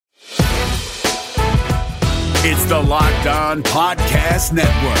It's the Locked On Podcast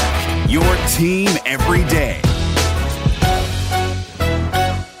Network, your team every day.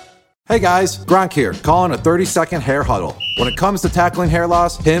 Hey guys, Gronk here, calling a 30-second hair huddle. When it comes to tackling hair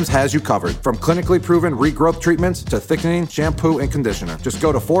loss, Hims has you covered. From clinically proven regrowth treatments to thickening, shampoo, and conditioner. Just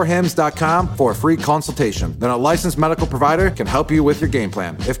go to 4hims.com for a free consultation. Then a licensed medical provider can help you with your game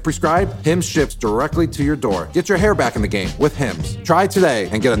plan. If prescribed, Hims ships directly to your door. Get your hair back in the game with Hims. Try today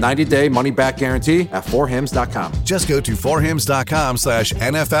and get a 90-day money-back guarantee at 4hims.com. Just go to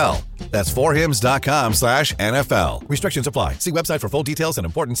 4hims.com/NFL. That's 4hims.com/NFL. Restrictions apply. See website for full details and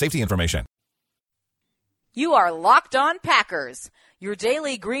important safety information. You are Locked On Packers, your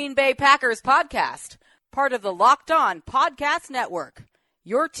daily Green Bay Packers podcast, part of the Locked On Podcast Network,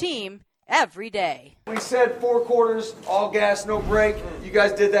 your team every day. We said 4 quarters, all gas, no break. You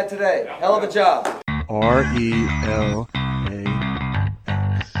guys did that today. Hell of a job. RELAX.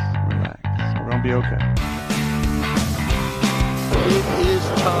 Relax. We're going to be okay. It is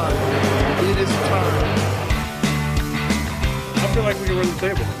time. It is time. I feel like we can run the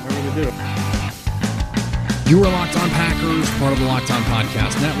table. I really do. You are Locked On Packers, part of the Locked On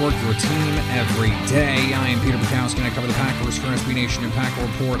Podcast Network, your team every day. I am Peter Bukowski, and I cover the Packers for SB Nation and Packer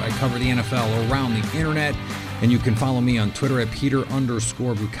Report. I cover the NFL around the internet, and you can follow me on Twitter at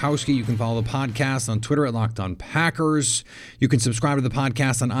Peter_Bukowski. You can follow the podcast on Twitter at Locked On Packers. You can subscribe to the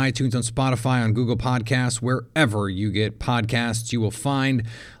podcast on iTunes, on Spotify, on Google Podcasts, wherever you get podcasts. You will find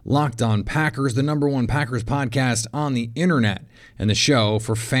Locked On Packers, the #1 Packers podcast on the internet, and the show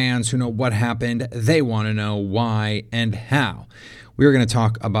for fans who know what happened. They want to know why and how. We are going to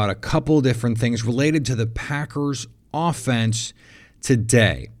talk about a couple different things related to the Packers offense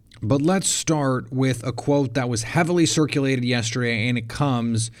today. But let's start with a quote that was heavily circulated yesterday, and it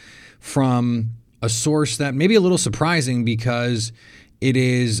comes from a source that may be a little surprising because it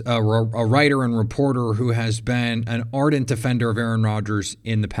is a writer and reporter who has been an ardent defender of Aaron Rodgers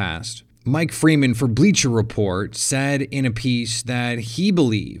in the past. Mike Freeman for Bleacher Report said in a piece that he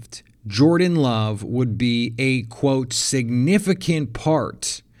believed Jordan Love would be a, quote, significant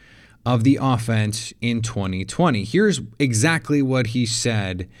part of the offense in 2020. Here's exactly what he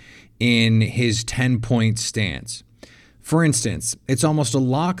said in his 10-point stance. For instance, it's almost a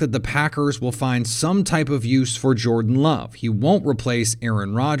lock that the Packers will find some type of use for Jordan Love. He won't replace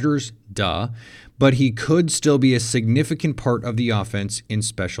Aaron Rodgers, but he could still be a significant part of the offense in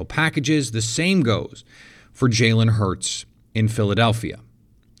special packages. The same goes for Jalen Hurts in Philadelphia.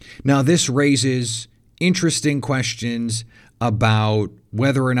 Now, this raises interesting questions about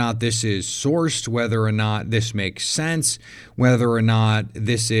whether or not this is sourced, whether or not this makes sense, whether or not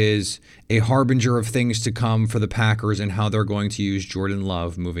this is a harbinger of things to come for the Packers and how they're going to use Jordan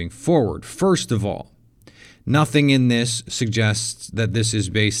Love moving forward. First of all, nothing in this suggests that this is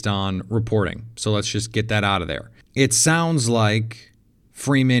based on reporting. So let's just get that out of there. It sounds like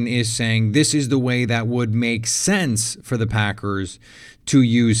Freeman is saying this is the way that would make sense for the Packers to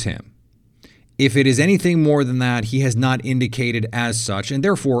use him. If it is anything more than that, he has not indicated as such, and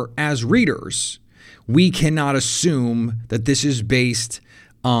therefore, as readers, we cannot assume that this is based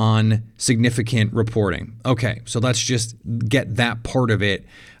on significant reporting. Okay, so let's just get that part of it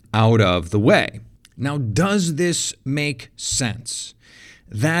out of the way. Now, does this make sense?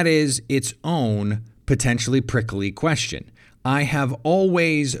 That is its own potentially prickly question. I have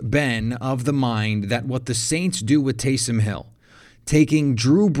always been of the mind that what the Saints do with Taysom Hill, taking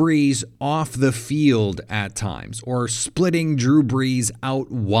Drew Brees off the field at times, or splitting Drew Brees out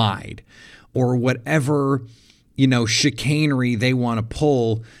wide, or whatever, chicanery they want to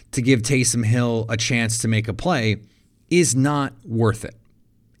pull to give Taysom Hill a chance to make a play, is not worth it.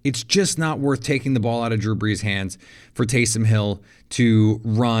 It's just not worth taking the ball out of Drew Brees' hands for Taysom Hill to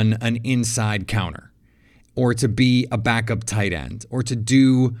run an inside counter, or to be a backup tight end, or to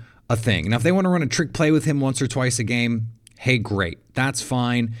do a thing. Now, if they want to run a trick play with him once or twice a game, hey, great. That's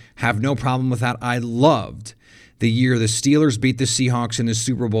fine. Have no problem with that. I loved the year the Steelers beat the Seahawks in the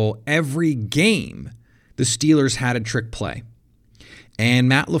Super Bowl. Every game, the Steelers had a trick play. And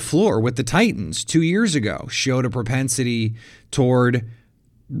Matt LaFleur with the Titans 2 years ago showed a propensity toward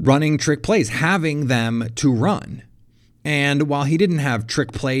running trick plays, having them to run. And while he didn't have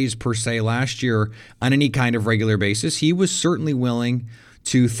trick plays per se last year on any kind of regular basis, he was certainly willing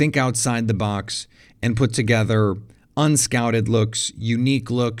to think outside the box and put together unscouted looks, unique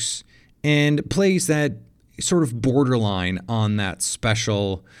looks, and plays that sort of borderline on that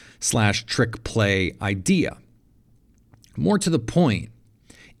special/trick play idea. More to the point,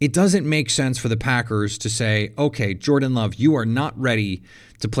 it doesn't make sense for the Packers to say, okay, Jordan Love, you are not ready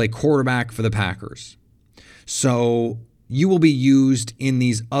to play quarterback for the Packers. So you will be used in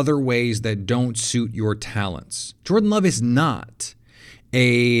these other ways that don't suit your talents. Jordan Love is not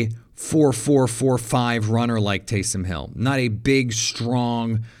a 4.4-4.5 runner like Taysom Hill, not a big,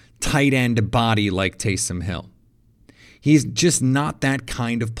 strong, tight end body like Taysom Hill. He's just not that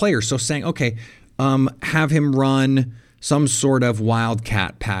kind of player. So saying, okay, have him run some sort of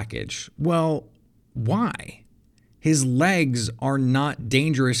wildcat package. Well, why? His legs are not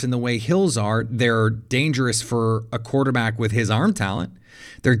dangerous in the way Hill's are. They're dangerous for a quarterback with his arm talent.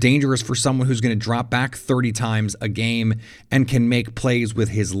 They're dangerous for someone who's going to drop back 30 times a game and can make plays with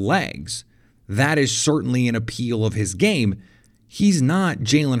his legs. That is certainly an appeal of his game. He's not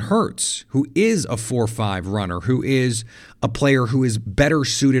Jalen Hurts, who is a 4.5 runner, who is a player who is better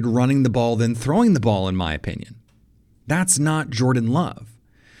suited running the ball than throwing the ball, in my opinion. That's not Jordan Love.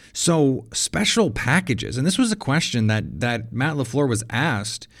 So special packages, and this was a question that Matt LaFleur was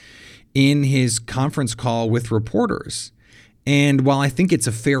asked in his conference call with reporters. And while I think it's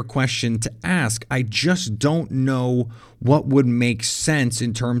a fair question to ask, I just don't know what would make sense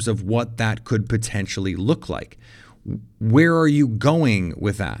in terms of what that could potentially look like. Where are you going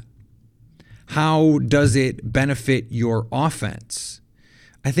with that? How does it benefit your offense?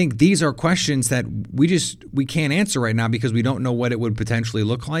 I think these are questions that we can't answer right now because we don't know what it would potentially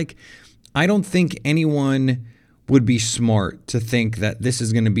look like. I don't think anyone would be smart to think that this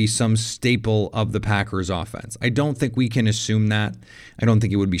is going to be some staple of the Packers offense. I don't think we can assume that. I don't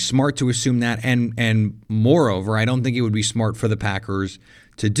think it would be smart to assume that. And moreover, I don't think it would be smart for the Packers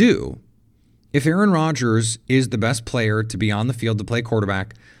to do. If Aaron Rodgers is the best player to be on the field to play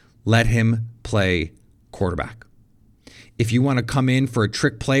quarterback, let him play quarterback. If you want to come in for a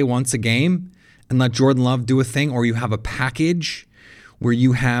trick play once a game and let Jordan Love do a thing, or you have a package where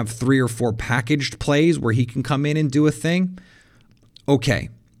you have 3 or 4 packaged plays where he can come in and do a thing, okay,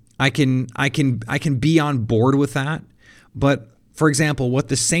 I can be on board with that. But for example, what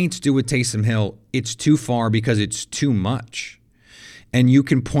the Saints do with Taysom Hill, it's too far because it's too much. And you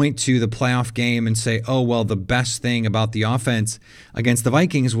can point to the playoff game and say, oh, well, the best thing about the offense against the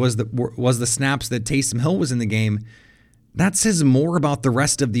Vikings was the snaps that Taysom Hill was in the game. That says more about the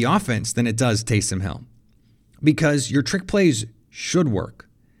rest of the offense than it does Taysom Hill, because your trick plays should work.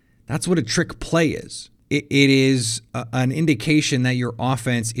 That's what a trick play is. It is an indication that your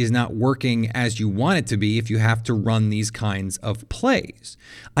offense is not working as you want it to be if you have to run these kinds of plays.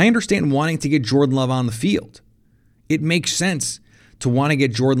 I understand wanting to get Jordan Love on the field. It makes sense to want to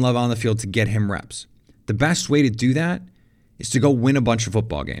get Jordan Love on the field to get him reps. The best way to do that is to go win a bunch of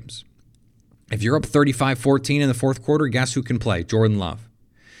football games. If you're up 35-14 in the fourth quarter, guess who can play? Jordan Love.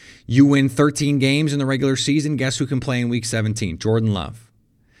 You win 13 games in the regular season, guess who can play in week 17? Jordan Love.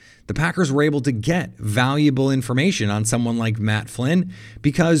 The Packers were able to get valuable information on someone like Matt Flynn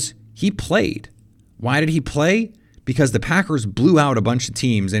because he played. Why did he play? Because the Packers blew out a bunch of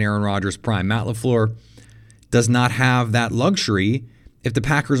teams in Aaron Rodgers' prime. Matt LaFleur does not have that luxury if the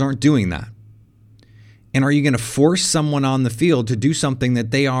Packers aren't doing that. And are you going to force someone on the field to do something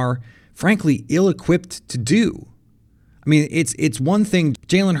that they are frankly ill-equipped to do? I mean, it's one thing.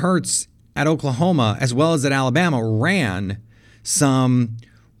 Jalen Hurts at Oklahoma as well as at Alabama ran some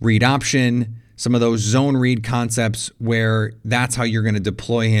read option, some of those zone read concepts where that's how you're going to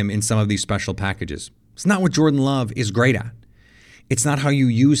deploy him in some of these special packages. It's not what Jordan Love is great at. It's not how you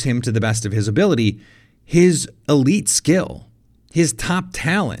use him to the best of his ability. His elite skill, his top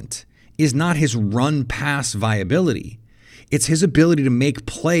talent is not his run-pass viability. It's his ability to make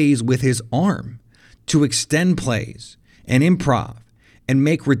plays with his arm, to extend plays and improv and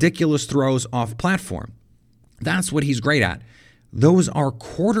make ridiculous throws off platform. That's what he's great at. Those are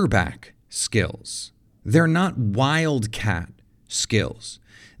quarterback skills. They're not wildcat skills.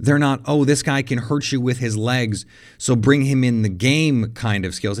 They're not, oh, this guy can hurt you with his legs, so bring him in the game kind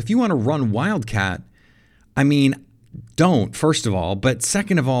of skills. If you want to run wildcat, I mean, don't, first of all. But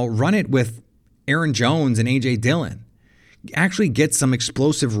second of all, run it with Aaron Jones and A.J. Dillon. Actually get some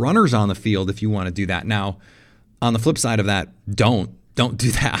explosive runners on the field if you want to do that. Now, on the flip side of that, don't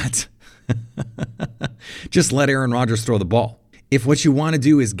do that. Just let Aaron Rodgers throw the ball. If what you want to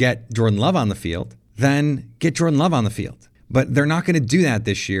do is get Jordan Love on the field, then get Jordan Love on the field. But they're not going to do that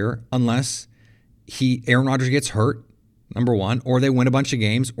this year unless Aaron Rodgers gets hurt, number one, or they win a bunch of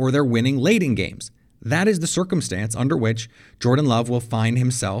games, or they're winning late in games. That is the circumstance under which Jordan Love will find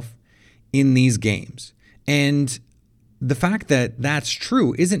himself in these games. And the fact that that's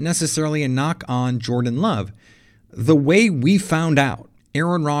true isn't necessarily a knock on Jordan Love. The way we found out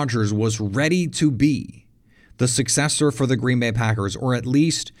Aaron Rodgers was ready to be the successor for the Green Bay Packers, or at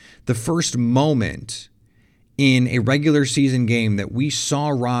least the first moment in a regular season game that we saw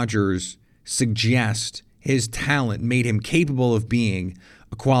Rodgers suggest his talent made him capable of being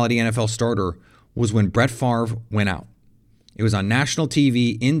a quality NFL starter was when Brett Favre went out. It was on national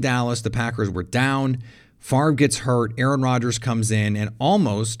TV in Dallas. The Packers were down. Favre gets hurt. Aaron Rodgers comes in and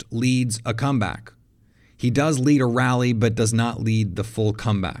almost leads a comeback. He does lead a rally, but does not lead the full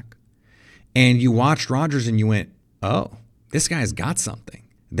comeback. And you watched Rodgers and you went, oh, this guy's got something.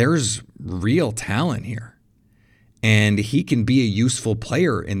 There's real talent here. And he can be a useful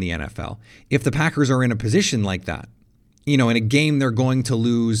player in the NFL. If the Packers are in a position like that, in a game they're going to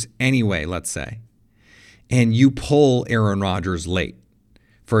lose anyway, let's say, and you pull Aaron Rodgers late,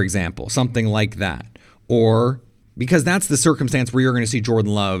 for example, something like that, or because that's the circumstance where you're going to see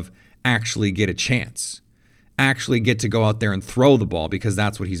Jordan Love actually get a chance, actually get to go out there and throw the ball because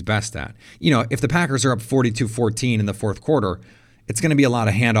that's what he's best at. If the Packers are up 42-14 in the fourth quarter, it's going to be a lot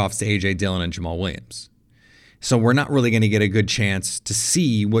of handoffs to A.J. Dillon and Jamal Williams. So we're not really going to get a good chance to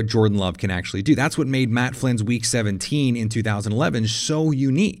see what Jordan Love can actually do. That's what made Matt Flynn's Week 17 in 2011 so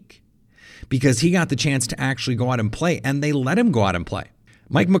unique, because he got the chance to actually go out and play, and they let him go out and play.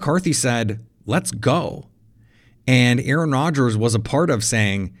 Mike McCarthy said, let's go. And Aaron Rodgers was a part of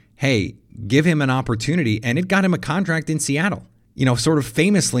saying, hey, give him an opportunity, and it got him a contract in Seattle. Sort of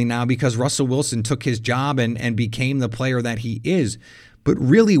famously now because Russell Wilson took his job and became the player that he is. But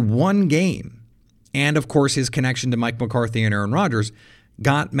really one game, and of course his connection to Mike McCarthy and Aaron Rodgers,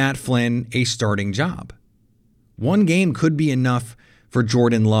 got Matt Flynn a starting job. One game could be enough for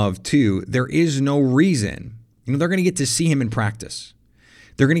Jordan Love too. There is no reason. They're going to get to see him in practice.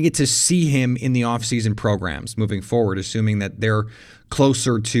 They're going to get to see him in the offseason programs moving forward, assuming that they're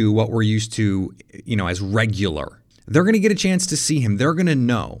closer to what we're used to, as regular. They're going to get a chance to see him. They're going to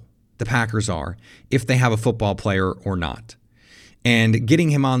know, the Packers are, if they have a football player or not. And getting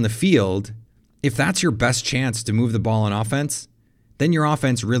him on the field, if that's your best chance to move the ball on offense, then your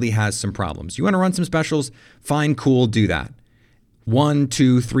offense really has some problems. You want to run some specials? Fine, cool, do that. 1,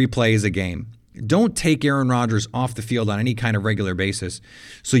 2, 3 plays a game. Don't take Aaron Rodgers off the field on any kind of regular basis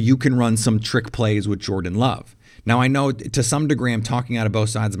so you can run some trick plays with Jordan Love. Now, I know to some degree I'm talking out of both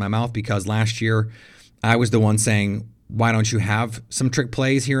sides of my mouth because last year I was the one saying, why don't you have some trick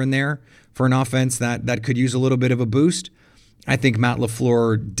plays here and there for an offense that could use a little bit of a boost? I think Matt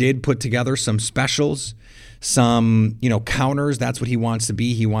LaFleur did put together some specials, some, counters. That's what he wants to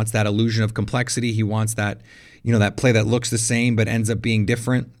be. He wants that illusion of complexity. He wants that, that play that looks the same but ends up being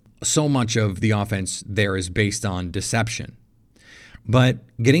different. So much of the offense there is based on deception. But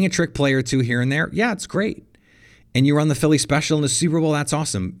getting a trick play or two here and there, yeah, it's great. And you run the Philly special in the Super Bowl, that's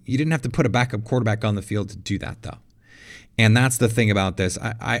awesome. You didn't have to put a backup quarterback on the field to do that, though. And that's the thing about this.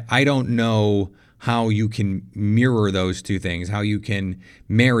 I don't know how you can mirror those two things, how you can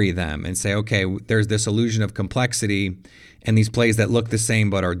marry them and say, okay, there's this illusion of complexity and these plays that look the same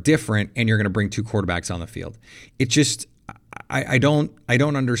but are different, and you're going to bring two quarterbacks on the field. It just, I don't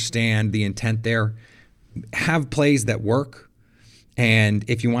understand the intent there. Have plays that work, and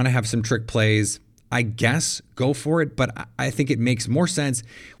if you want to have some trick plays, I guess go for it, but I think it makes more sense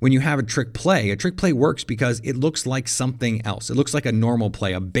when you have a trick play. A trick play works because it looks like something else. It looks like a normal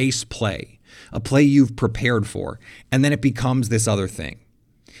play, a base play, a play you've prepared for, and then it becomes this other thing.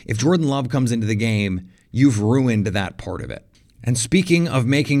 If Jordan Love comes into the game, you've ruined that part of it. And speaking of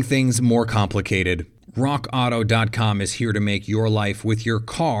making things more complicated, RockAuto.com is here to make your life with your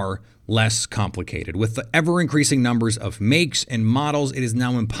car less complicated. With the ever-increasing numbers of makes and models, it is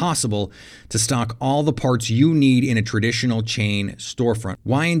now impossible to stock all the parts you need in a traditional chain storefront.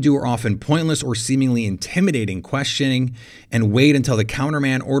 Why endure often pointless or seemingly intimidating questioning and wait until the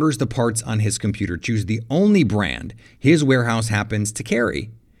counterman orders the parts on his computer? Choose the only brand his warehouse happens to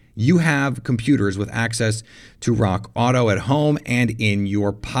carry. You have computers with access to Rock Auto at home and in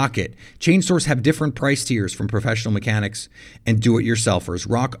your pocket. Chain stores have different price tiers from professional mechanics and do-it-yourselfers.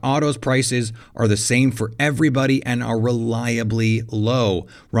 Rock Auto's prices are the same for everybody and are reliably low.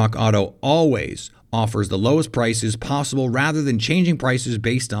 Rock Auto always offers the lowest prices possible rather than changing prices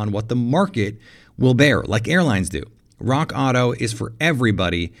based on what the market will bear, like airlines do. Rock Auto is for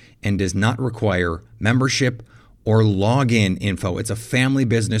everybody and does not require membership or login info. It's a family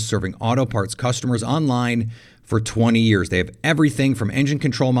business serving auto parts customers online for 20 years. They have everything from engine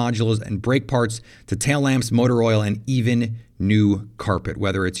control modules and brake parts to tail lamps, motor oil, and even new carpet.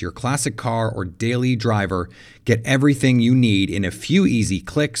 Whether it's your classic car or daily driver, get everything you need in a few easy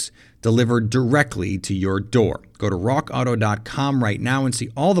clicks delivered directly to your door. Go to rockauto.com right now and see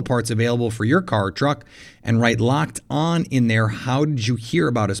all the parts available for your car or truck and write Locked On in there. How did you hear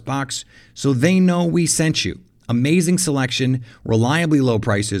about us box so they know we sent you. Amazing selection, reliably low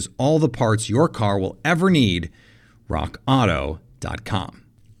prices, all the parts your car will ever need. RockAuto.com.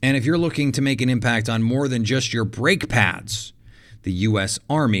 And if you're looking to make an impact on more than just your brake pads, the U.S.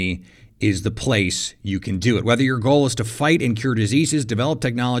 Army is the place you can do it. Whether your goal is to fight and cure diseases, develop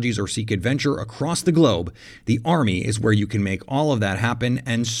technologies, or seek adventure across the globe, the Army is where you can make all of that happen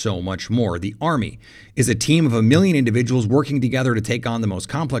and so much more. The Army is a team of 1 million individuals working together to take on the most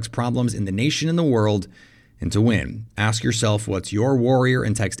complex problems in the nation and the world and to win. Ask yourself what's your warrior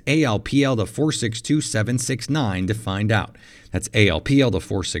and text ALPL to 462-769 to find out. That's ALPL to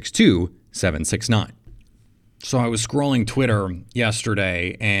 462-769. So I was scrolling Twitter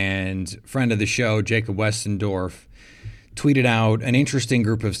yesterday, and friend of the show, Jacob Westendorf, tweeted out an interesting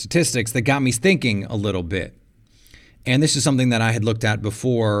group of statistics that got me thinking a little bit. And this is something that I had looked at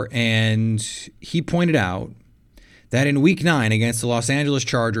before, and he pointed out that in Week 9 against the Los Angeles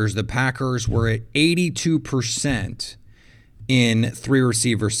Chargers, the Packers were at 82% in 3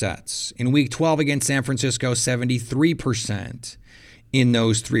 receiver sets. In Week 12 against San Francisco, 73%. In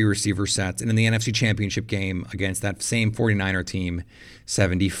those 3 receiver sets. And in the NFC Championship game against that same 49er team,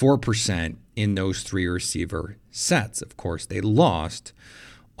 74% in those 3 receiver sets. Of course, they lost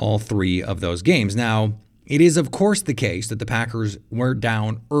all 3 of those games. Now, it is, of course, the case that the Packers were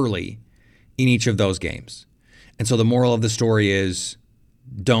down early in each of those games. And so the moral of the story is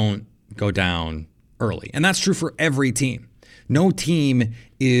don't go down early. And that's true for every team. No team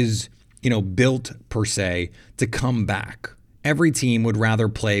is, built per se to come back. Every team would rather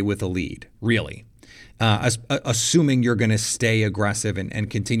play with a lead, really, assuming you're going to stay aggressive and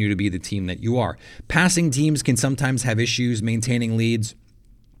continue to be the team that you are. Passing teams can sometimes have issues maintaining leads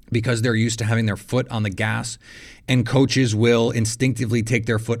because they're used to having their foot on the gas, and coaches will instinctively take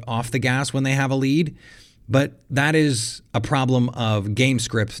their foot off the gas when they have a lead. But that is a problem of game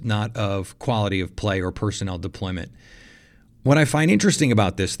script, not of quality of play or personnel deployment. What I find interesting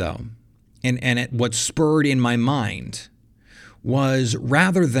about this, though, and what spurred in my mind was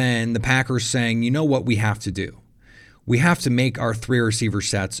rather than the Packers saying, you know what we have to do? We have to make our 3 receiver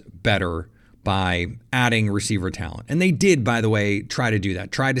sets better by adding receiver talent. And they did, by the way, try to do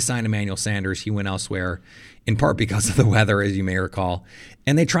that. Tried to sign Emmanuel Sanders. He went elsewhere, in part because of the weather, as you may recall.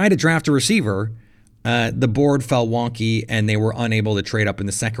 And they tried to draft a receiver. The board fell wonky, and they were unable to trade up in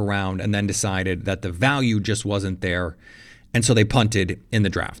the second round, and then decided that the value just wasn't there. And so they punted in the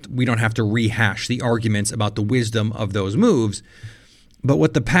draft. We don't have to rehash the arguments about the wisdom of those moves. But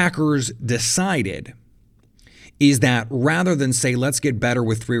what the Packers decided is that rather than say, let's get better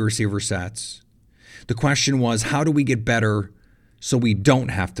with 3 receiver sets, the question was, how do we get better so we don't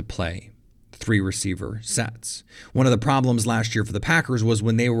have to play 3 receiver sets? One of the problems last year for the Packers was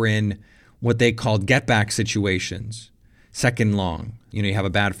when they were in what they called get-back situations, second long. You have a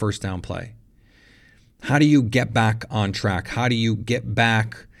bad first down play. How do you get back on track? How do you get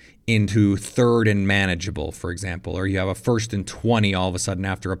back into 3rd and manageable, for example, or you have a 1st and 20 all of a sudden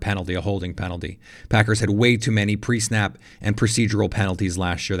after a penalty, a holding penalty? Packers had way too many pre-snap and procedural penalties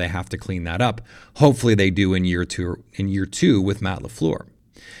last year. They have to clean that up. Hopefully they do in year two with Matt LaFleur.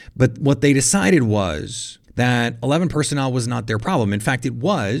 But what they decided was that 11 personnel was not their problem. In fact, it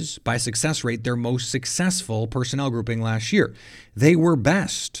was, by success rate, their most successful personnel grouping last year. They were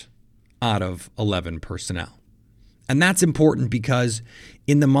best out of 11 personnel. And that's important because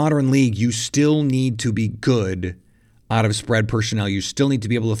in the modern league, you still need to be good out of spread personnel. You still need to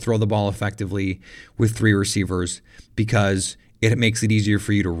be able to throw the ball effectively with 3 receivers because it makes it easier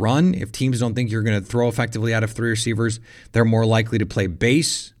for you to run. If teams don't think you're going to throw effectively out of 3 receivers, they're more likely to play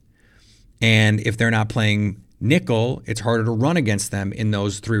base. And if they're not playing nickel, it's harder to run against them in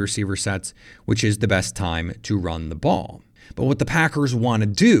those 3 receiver sets, which is the best time to run the ball. But what the Packers want to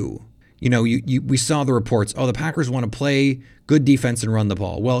do, we saw the reports, the Packers want to play good defense and run the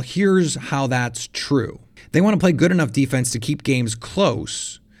ball. Well, here's how that's true. They want to play good enough defense to keep games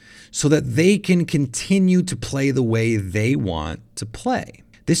close so that they can continue to play the way they want to play.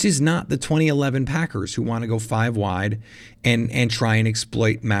 This is not the 2011 Packers who want to go 5 wide and try and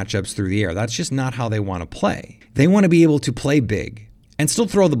exploit matchups through the air. That's just not how they want to play. They want to be able to play big and still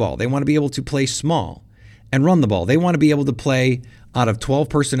throw the ball. They want to be able to play small and run the ball. They want to be able to play out of 12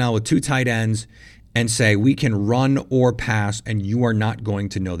 personnel with 2 tight ends and say, we can run or pass, and you are not going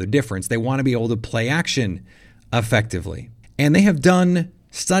to know the difference. They want to be able to play action effectively. And they have done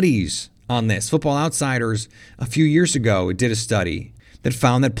studies on this. Football Outsiders a few years ago did a study that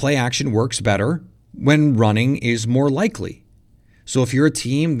found that play action works better when running is more likely. So if you're a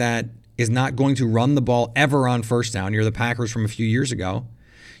team that is not going to run the ball ever on first down, you're the Packers from a few years ago,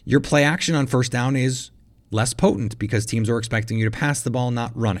 your play action on first down is less potent because teams are expecting you to pass the ball,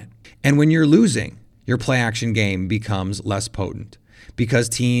 not run it. And when you're losing, your play action game becomes less potent because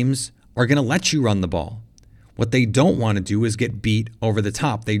teams are going to let you run the ball What they don't want to do is get beat over the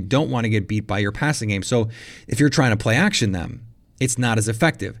top. They don't want to get beat by your passing game. So if you're trying to play action them, it's not as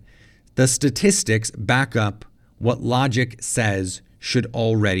effective. The statistics back up what logic says should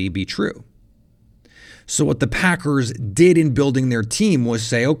already be true. So what the Packers did in building their team was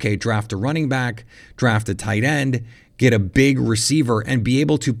say, okay, draft a running back, draft a tight end, get a big receiver, and be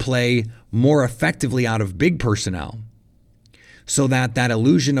able to play more effectively out of big personnel so that that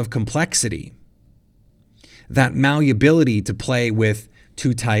illusion of complexity, that malleability to play with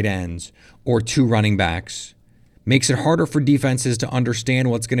 2 tight ends or 2 running backs makes it harder for defenses to understand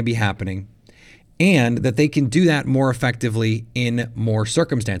what's going to be happening, and that they can do that more effectively in more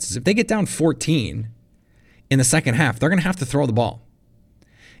circumstances. If they get down 14 in the second half, they're going to have to throw the ball.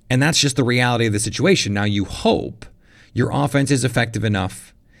 And that's just the reality of the situation. Now, you hope your offense is effective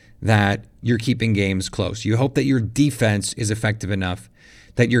enough that you're keeping games close. You hope that your defense is effective enough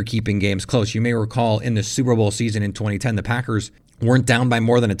that you're keeping games close. You may recall in the Super Bowl season in 2010, the Packers weren't down by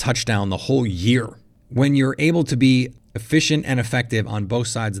more than a touchdown the whole year. When you're able to be efficient and effective on both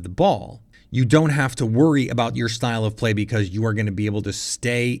sides of the ball, you don't have to worry about your style of play because you are going to be able to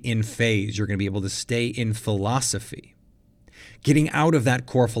stay in phase. You're going to be able to stay in philosophy. Getting out of that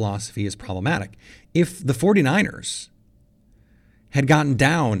core philosophy is problematic. If the 49ers had gotten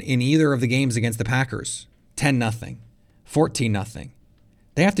down in either of the games against the Packers, 10-0, 14-0,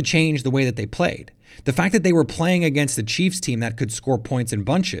 they have to change the way that they played. The fact that they were playing against the Chiefs team that could score points in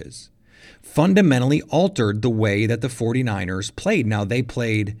bunches fundamentally altered the way that the 49ers played. Now, they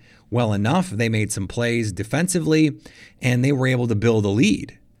played well enough. They made some plays defensively, and they were able to build a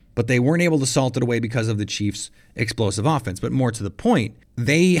lead. But they weren't able to salt it away because of the Chiefs' explosive offense. But more to the point,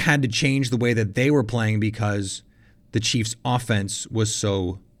 they had to change the way that they were playing because the Chiefs' offense was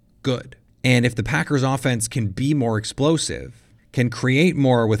so good. And if the Packers' offense can be more explosive, can create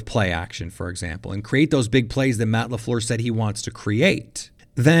more with play action, for example, and create those big plays that Matt LaFleur said he wants to create,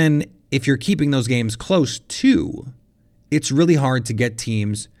 then if you're keeping those games close too, it's really hard to get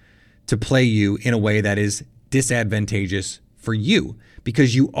teams to play you in a way that is disadvantageous for you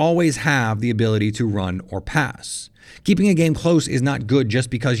because you always have the ability to run or pass. Keeping a game close is not good just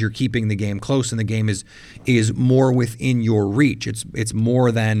because you're keeping the game close and the game is more within your reach. It's more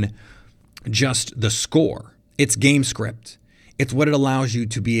than just the score. It's game script. It's what it allows you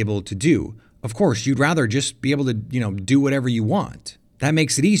to be able to do. Of course, you'd rather just be able to, do whatever you want. That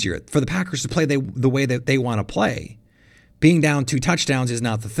makes it easier for the Packers to play the way that they want to play. Being down 2 touchdowns is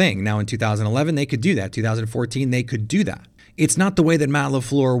not the thing. Now in 2011, they could do that. 2014, they could do that. It's not the way that Matt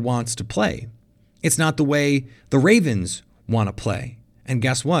LaFleur wants to play. It's not the way the Ravens want to play. And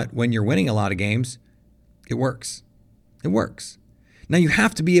guess what? When you're winning a lot of games, it works. It works. Now you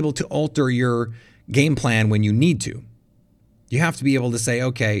have to be able to alter your game plan when you need to. You have to be able to say,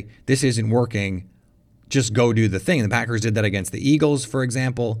 okay, this isn't working. Just go do the thing. The Packers did that against the Eagles, for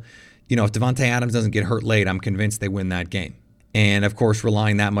example. If Davante Adams doesn't get hurt late, I'm convinced they win that game. And of course,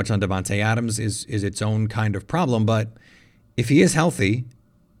 relying that much on Davante Adams is its own kind of problem. But if he is healthy,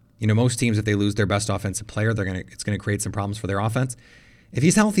 most teams, if they lose their best offensive player, it's going to create some problems for their offense. If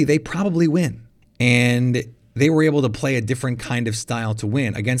he's healthy, they probably win. And they were able to play a different kind of style to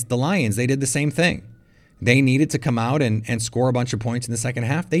win. Against the Lions, they did the same thing. They needed to come out and score a bunch of points in the second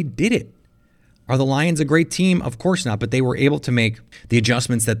half. They did it. Are the Lions a great team? Of course not, but they were able to make the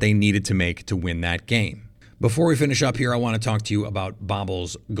adjustments that they needed to make to win that game. Before we finish up here, I want to talk to you about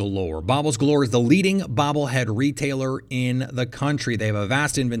Baubles Galore. Baubles Galore is the leading bobblehead retailer in the country. They have a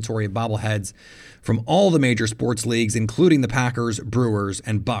vast inventory of bobbleheads from all the major sports leagues, including the Packers, Brewers,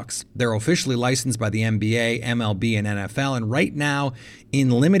 and Bucks. They're officially licensed by the NBA, MLB, and NFL, and right now,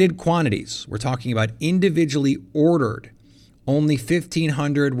 in limited quantities, we're talking about individually ordered. Only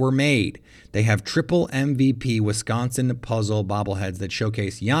 1,500 were made. They have triple MVP Wisconsin puzzle bobbleheads that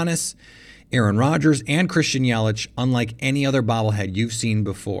showcase Giannis, Aaron Rodgers, and Christian Yelich, unlike any other bobblehead you've seen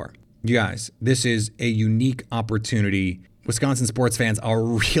before. You guys, this is a unique opportunity. Wisconsin sports fans are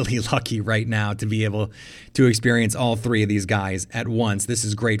really lucky right now to be able to experience all 3 of these guys at once. This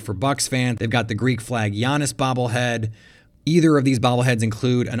is great for Bucks fans. They've got the Greek flag Giannis bobblehead. Either of these bobbleheads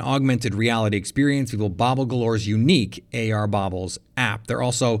include an augmented reality experience with Bauble Galore's unique AR Baubles app. They're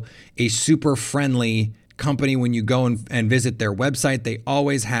also a super friendly company. When you go and visit their website, they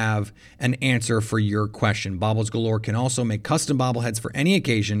always have an answer for your question. Baubles Galore can also make custom bobbleheads for any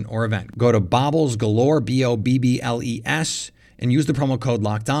occasion or event. Go to Baubles Galore, BOBBLES, and use the promo code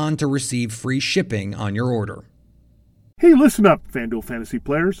LOCKEDON to receive free shipping on your order. Hey, listen up, FanDuel Fantasy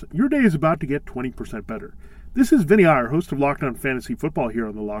players. Your day is about to get 20% better. This is Vinny Iyer, host of Locked On Fantasy Football here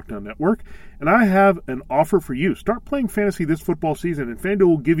on the Locked On Network, and I have an offer for you. Start playing fantasy this football season, and FanDuel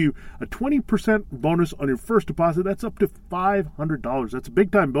will give you a 20% bonus on your first deposit. That's up to $500. That's a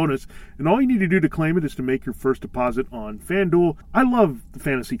big-time bonus, and all you need to do to claim it is to make your first deposit on FanDuel. I love the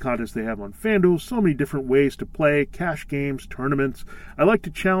fantasy contests they have on FanDuel. So many different ways to play, cash games, tournaments. I like to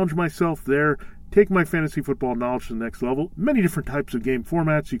challenge myself there. Take my fantasy football knowledge to the next level. Many different types of game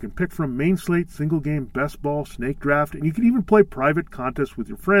formats you can pick from: main slate, single game, best ball, snake draft, and you can even play private contests with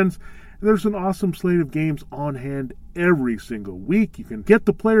your friends. And there's an awesome slate of games on hand every single week. You can get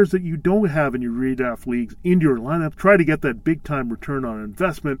the players that you don't have in your redraft leagues into your lineup. Try to get that big-time return on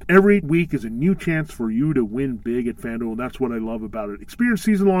investment. Every week is a new chance for you to win big at FanDuel, and that's what I love about it. Experience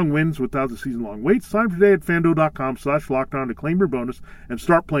season-long wins without the season-long waits. Sign up today at FanDuel.com/LockedOn to claim your bonus and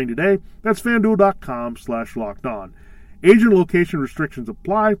start playing today. That's FanDuel.com/LockedOn. Age and location restrictions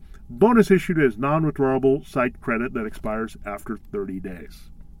apply. Bonus issued as non-withdrawable site credit that expires after 30 days.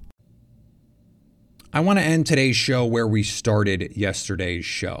 I want to end today's show where we started yesterday's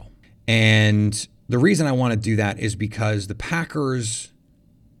show. And the reason I want to do that is because the Packers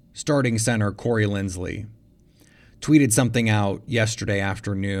starting center, Corey Linsley, tweeted something out yesterday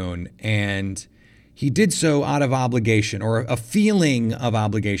afternoon, and he did so out of obligation, or a feeling of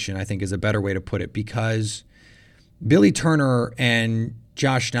obligation, I think is a better way to put it, because Billy Turner and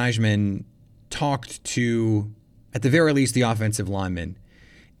Josh Nijman talked to, at the very least, the offensive linemen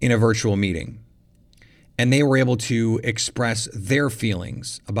in a virtual meeting. And they were able to express their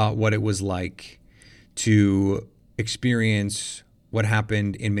feelings about what it was like to experience what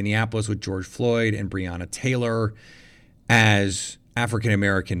happened in Minneapolis with George Floyd and Breonna Taylor as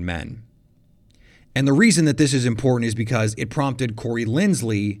African-American men. And the reason that this is important is because it prompted Corey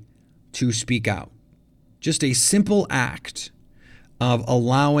Linsley to speak out. Just a simple act of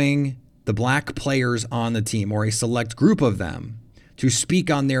allowing the black players on the team, or a select group of them, to speak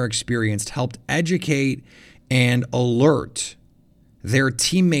on their experience helped educate and alert their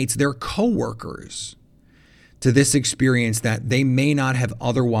teammates, their coworkers, to this experience that they may not have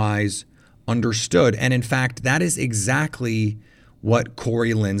otherwise understood. And in fact, that is exactly what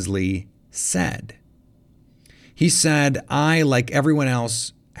Corey Linsley said. He said, I, like everyone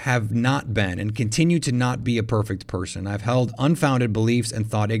else, have not been and continue to not be a perfect person. I've held unfounded beliefs and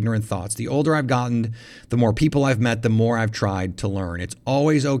thought ignorant thoughts. The older I've gotten, the more people I've met, the more I've tried to learn. It's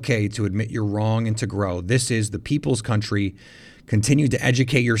always okay to admit you're wrong and to grow. This is the people's country. Continue to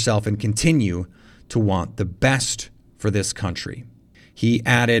educate yourself and continue to want the best for this country. He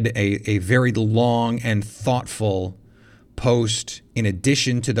added a very long and thoughtful post in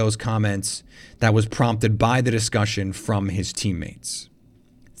addition to those comments that was prompted by the discussion from his teammates.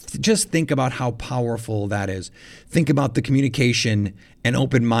 Just think about how powerful that is. Think about the communication and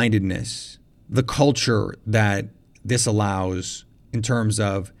open-mindedness, the culture that this allows in terms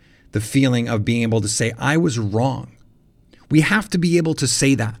of the feeling of being able to say, I was wrong. We have to be able to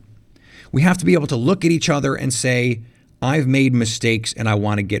say that. We have to be able to look at each other and say, I've made mistakes and I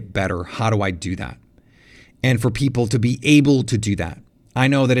want to get better. How do I do that? And for people to be able to do that. I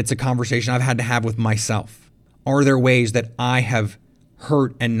know that it's a conversation I've had to have with myself. Are there ways that I have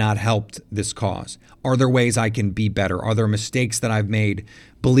hurt and not helped this cause? Are there ways I can be better? Are there mistakes that I've made,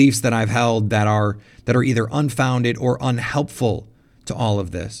 beliefs that I've held that are either unfounded or unhelpful to all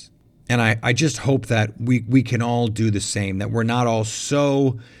of this? And I just hope that we can all do the same, that we're not all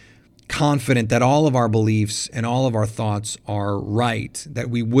so confident that all of our beliefs and all of our thoughts are right,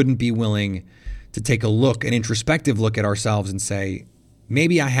 that we wouldn't be willing to take a look, an introspective look at ourselves and say,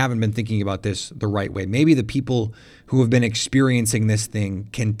 maybe I haven't been thinking about this the right way. Maybe the people who have been experiencing this thing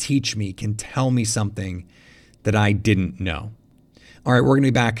can teach me, can tell me something that I didn't know. All right, we're going to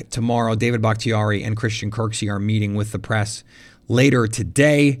be back tomorrow. David Bakhtiari and Christian Kirksey are meeting with the press later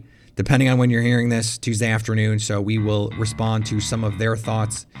today, depending on when you're hearing this, Tuesday afternoon. So we will respond to some of their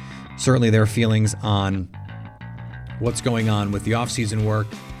thoughts, certainly their feelings on what's going on with the offseason work.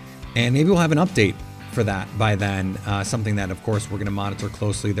 And maybe we'll have an update for that by then, something that, of course, we're going to monitor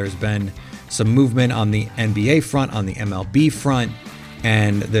closely. There's been some movement on the NBA front, on the MLB front,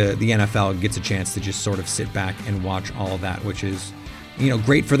 and the NFL gets a chance to just sort of sit back and watch all of that, which is,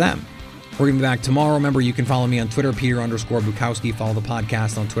 great for them. We're going to be back tomorrow. Remember, you can follow me on Twitter, Peter_Bukowski. Follow the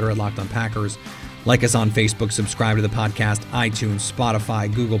podcast on Twitter at Locked On Packers. Like us on Facebook. Subscribe to the podcast, iTunes,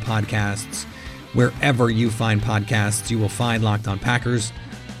 Spotify, Google Podcasts. Wherever you find podcasts, you will find Locked On Packers.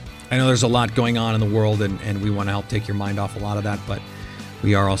 I know there's a lot going on in the world, and we want to help take your mind off a lot of that, but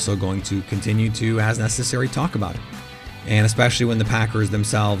we are also going to continue to, as necessary, talk about it. And especially when the Packers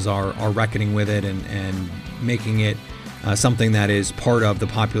themselves are reckoning with it and making it something that is part of the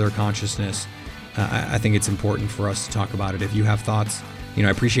popular consciousness I think it's important for us to talk about it. If you have thoughts, I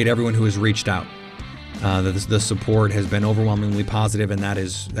appreciate everyone who has reached out. The support has been overwhelmingly positive, and that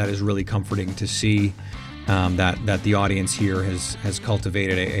is really comforting to see. That the audience here has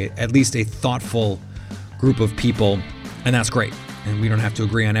cultivated at least a thoughtful group of people, and that's great. And we don't have to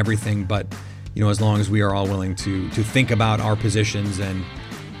agree on everything, but as long as we are all willing to think about our positions and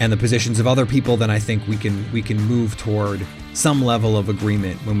the positions of other people, then I think we can move toward some level of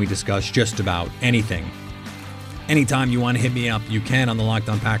agreement when we discuss just about anything. Anytime you want to hit me up, you can on the Locked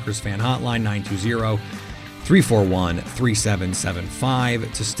On Packers fan hotline,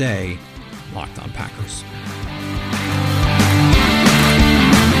 920-341-3775, to stay Locked On Packers.